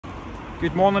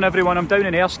Good morning everyone, I'm down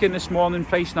in Erskine this morning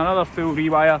pricing another full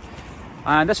rewire,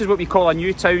 and this is what we call a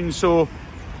new town. So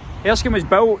Erskine was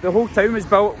built, the whole town was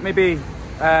built maybe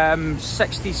 60s,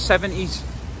 70s,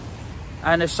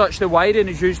 and as such the wiring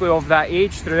is usually of that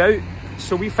age throughout,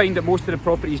 so we find that most of the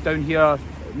properties down here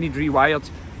need rewired.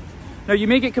 Now you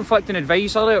may get conflicting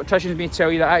advice. Other electricians may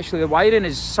tell you that actually the wiring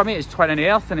is something that's twin and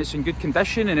earth and it's in good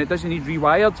condition and it doesn't need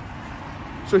rewired.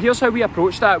 So here's how we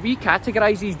approach that. We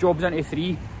categorise these jobs into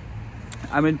three.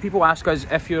 And when people ask us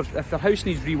if your house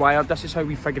needs rewired, this is how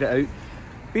we figure it out.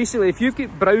 Basically, if you've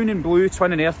got brown and blue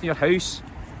twin and earth in your house,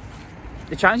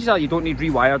 the chances are you don't need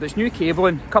rewired. It's new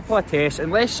cabling, a couple of tests.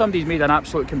 Unless somebody's made an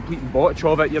absolute complete botch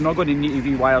of it, you're not going to need to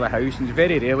rewire the house, and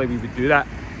very rarely we would do that.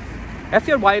 If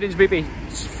your wiring's maybe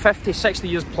 50, 60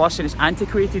 years plus and it's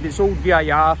antiquated, it's old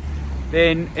VIR,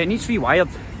 then it needs rewired.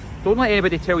 Don't let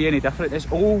anybody tell you any different. It's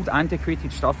old,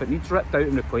 antiquated stuff. It needs ripped out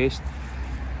and replaced.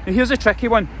 Now here's a tricky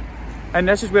one, and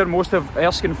this is where most of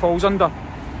Erskine falls under.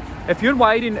 If your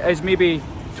wiring is maybe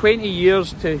 20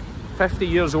 years to 50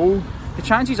 years old, the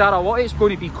chances are a lot of it's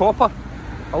going to be copper,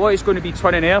 a lot of it's going to be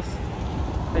twin and earth.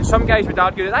 And some guys would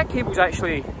argue that cable's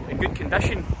actually in good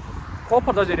condition.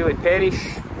 Copper doesn't really perish,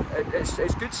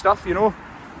 it's good stuff, you know.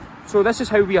 So this is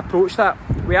how we approach that.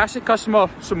 We ask the customer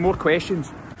some more questions.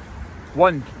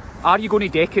 One, are you going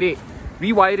to decorate?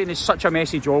 Rewiring is such a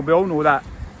messy job, we all know that.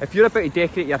 If you're about to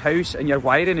decorate your house and your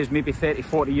wiring is maybe 30,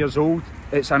 40 years old,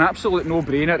 it's an absolute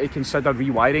no-brainer to consider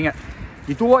rewiring it.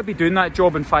 You don't want to be doing that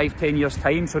job in 5, 10 years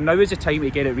time, so now is the time to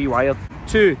get it rewired.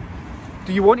 Two,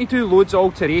 do you want to do loads of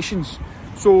alterations?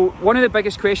 So one of the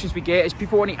biggest questions we get is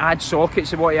people want to add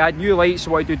sockets, they want to add new lights,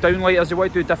 they want to do downlighters, they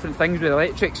want to do different things with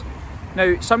electrics.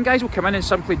 Now, some guys will come in and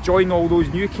simply join all those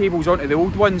new cables onto the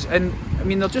old ones, and I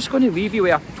mean, they're just going to leave you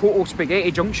with a total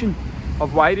spaghetti junction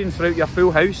of wiring throughout your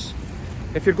full house.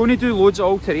 If you're going to do loads of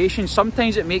alterations,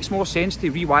 sometimes it makes more sense to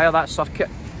rewire that circuit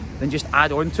than just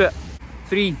add on to it.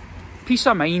 Three, peace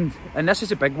of mind, and this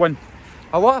is a big one.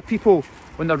 A lot of people,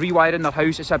 when they're rewiring their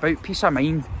house, it's about peace of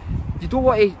mind. You don't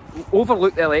want to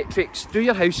overlook the electrics, do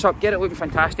your house up, get it looking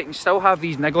fantastic, and still have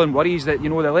these niggling worries that, you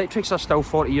know, the electrics are still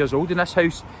 40 years old in this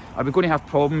house. Are we going to have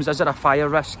problems? Is there a fire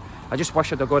risk? I just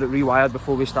wish I'd have got it rewired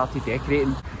before we started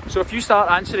decorating. So if you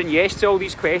start answering yes to all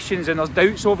these questions and there's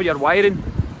doubts over your wiring,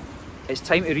 it's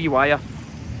time to rewire.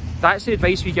 That's the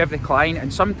advice we give the client,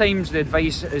 and sometimes the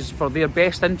advice is for their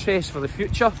best interest for the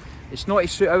future. It's not to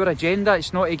suit our agenda,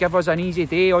 it's not to give us an easy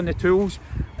day on the tools.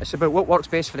 It's about what works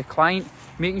best for the client,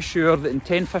 making sure that in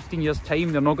 10, 15 years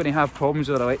time they're not going to have problems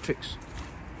with their electrics.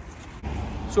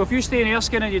 So if you stay in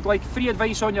Erskine and you'd like free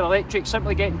advice on your electrics,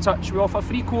 simply get in touch. We offer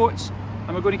free quotes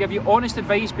and we're going to give you honest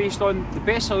advice based on the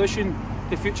best solution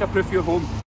to future-proof your home.